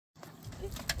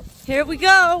Here we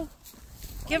go.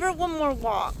 Give her one more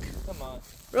walk. Come on.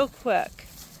 Real quick.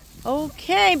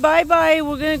 Okay, bye-bye.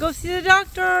 We're going to go see the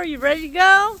doctor. You ready to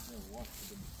go?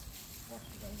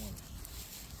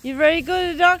 You ready to go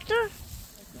to the doctor?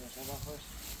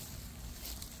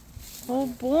 Oh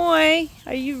boy.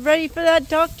 Are you ready for that,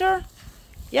 doctor?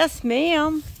 Yes,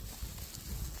 ma'am.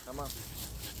 Come on.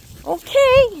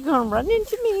 Okay, you're going to run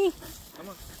into me. Come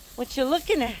on. What you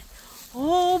looking at?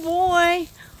 Oh boy.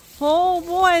 Oh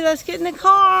boy, let's get in the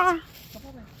car.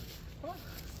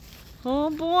 Oh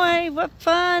boy, what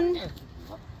fun.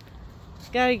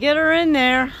 Gotta get her in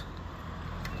there.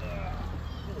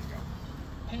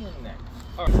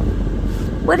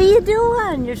 What are you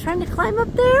doing? You're trying to climb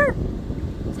up there?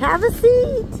 Have a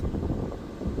seat.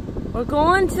 We're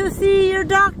going to see your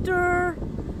doctor.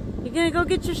 You're gonna go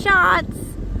get your shots.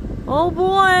 Oh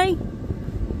boy,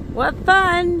 what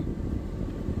fun.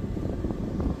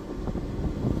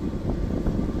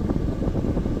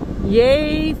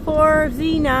 Yay for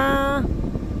Xena.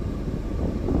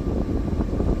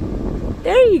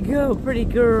 There you go, pretty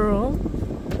girl.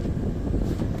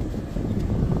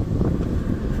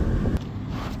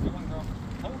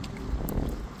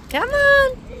 Come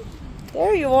on.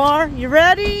 There you are. You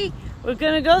ready? We're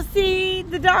going to go see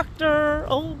the doctor.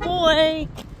 Oh boy.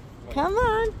 Come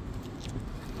on.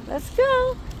 Let's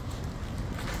go.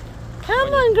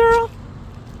 Come on, girl.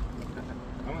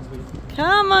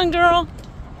 Come on, girl.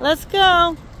 Let's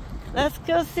go. Let's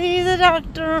go see the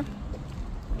doctor.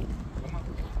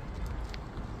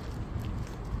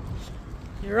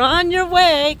 You're on your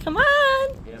way. Come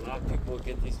on. Yeah, a lot of people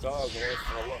get these dogs away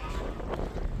for a look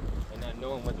and not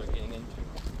knowing what they're getting into.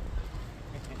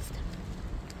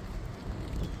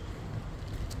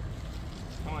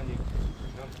 Come on, dude.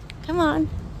 Come on.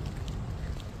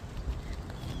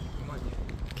 Come on, dude.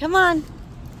 Come on.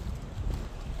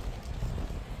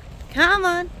 Come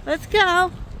on. Let's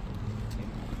go.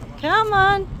 Come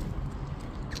on.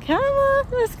 Come on.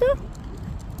 Let's go.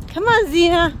 Come on,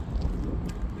 Xena.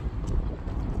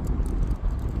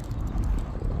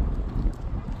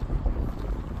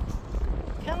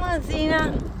 Come on,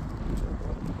 Xena.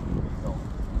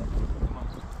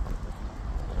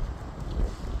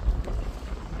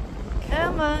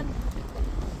 Come on.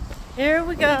 Here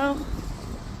we go.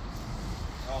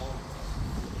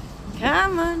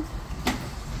 Come on.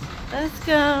 Let's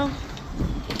go.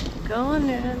 Going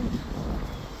in.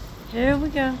 Here we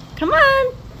go. Come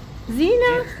on.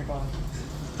 Xena.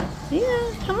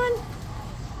 Xena, come on.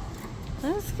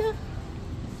 Let's go.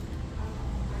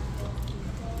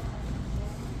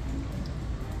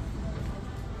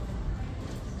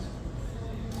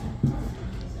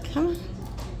 Come on.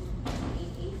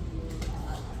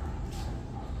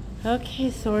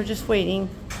 Okay, so we're just waiting.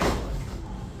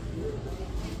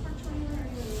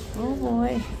 Oh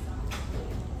boy.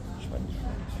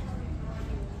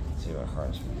 See what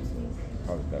heart's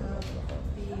probably better off the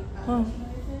heart. Well,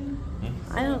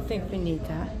 I don't think we need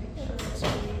that.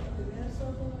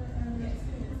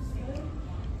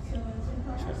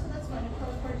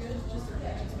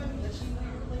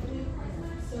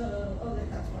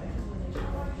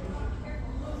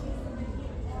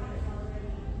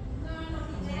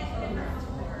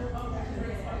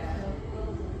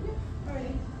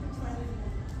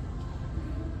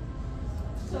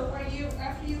 So are you,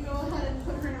 after you go ahead and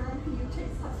put her in a room, can you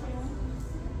take this one?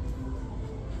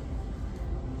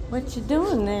 What you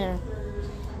doing there?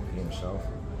 Himself.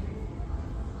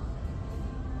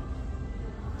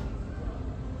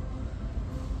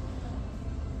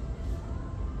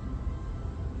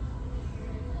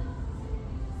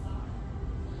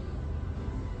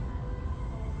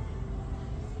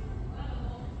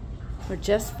 We're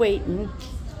just waiting.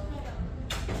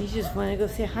 You just want to go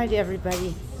say hi to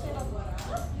everybody.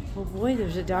 Oh boy,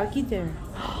 there's a doggy there.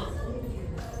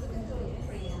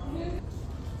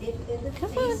 If the Come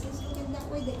face on. is looking that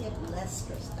way, they get less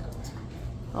stressed out.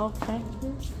 Okay.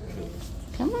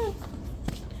 Come on.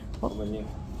 When you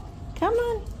Come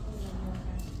on.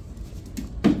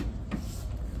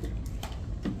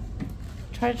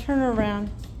 Try to turn her around.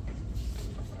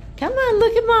 Come on,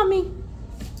 look at mommy. Are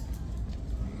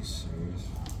you serious?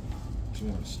 She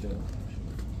won't stay. Does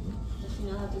she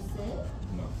know how to sit?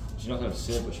 No. She knows how to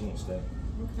sit, but she won't stay.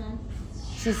 Okay.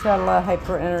 She's got a lot of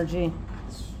hyper energy.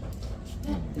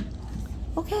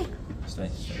 Okay. Stay.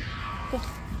 Stay. Go.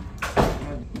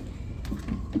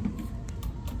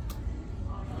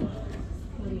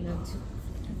 What are you up to?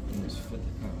 Almost 50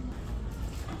 pounds.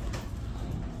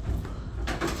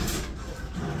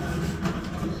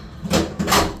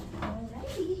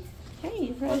 Alrighty. Hey,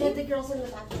 you I'll let ready? the girls in the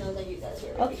back know that you guys are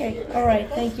ready. Okay, all right,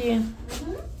 thank you.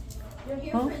 You're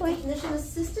here Hopefully. for technician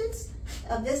assistance.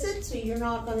 a visit, so you're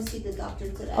not going to see the doctor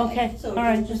today. Okay, So all we're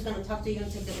right. just going to talk to you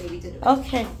and take the baby to the vet.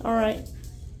 Okay, all right.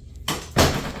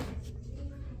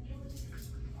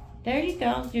 There you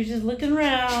go. You're just looking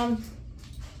around.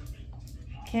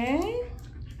 Okay.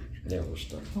 There, we're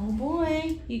stuck. Oh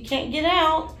boy, you can't get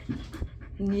out.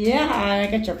 Yeah, I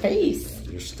got your face.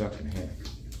 You're stuck in here.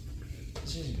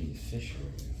 This is be official.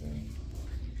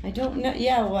 I don't know.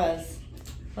 Yeah, it was.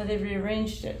 Well, they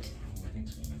rearranged it. I think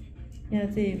so. Yeah,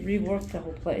 they reworked the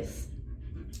whole place.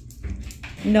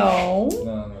 No.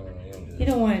 No, you don't do that. You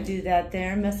don't want to do that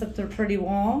there. Mess up their pretty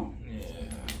wall. Yeah.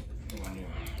 Come on, you.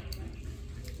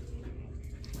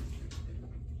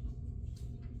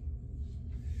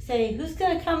 Say, who's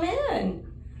going to come in?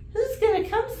 Who's going to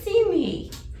come see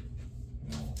me?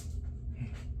 No.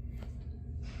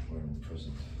 We're in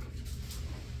prison.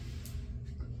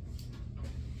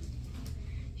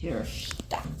 You're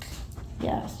stuck.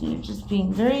 Yes, you're just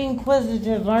being very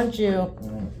inquisitive, aren't you?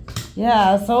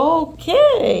 Yes,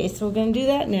 okay. So we're going to do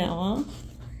that now, huh?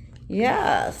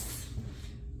 Yes.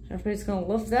 Everybody's going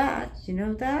to love that. You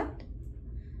know that?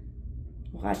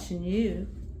 Watching you,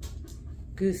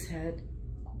 Goosehead.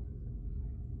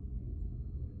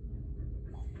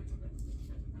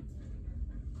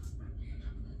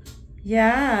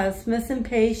 Yes, Miss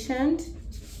Impatient. You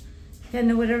gotta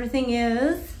know what everything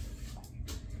is.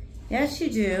 Yes, you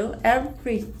do.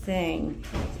 Everything.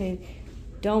 Okay.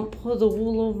 Don't pull the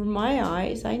wool over my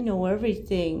eyes. I know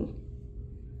everything.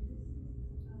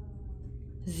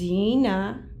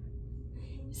 Xena.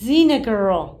 Xena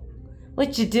girl.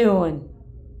 What you doing?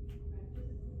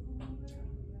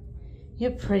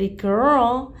 You're a pretty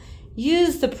girl.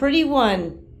 Use the pretty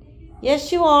one.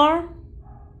 Yes, you are.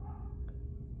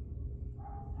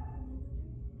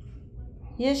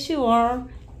 Yes, you are.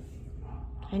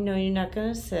 I know you're not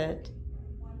going to sit.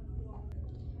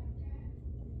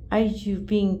 Are you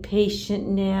being patient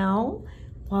now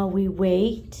while we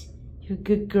wait? You're a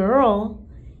good girl.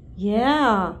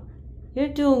 Yeah, you're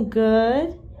doing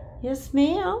good. Yes,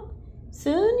 ma'am.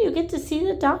 Soon you'll get to see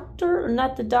the doctor, or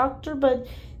not the doctor, but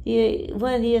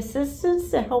one of the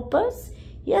assistants to help us.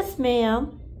 Yes,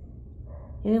 ma'am.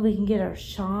 And then we can get our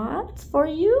shots for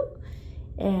you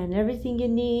and everything you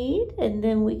need, and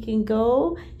then we can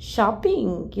go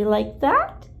shopping. You like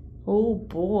that? Oh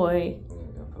boy.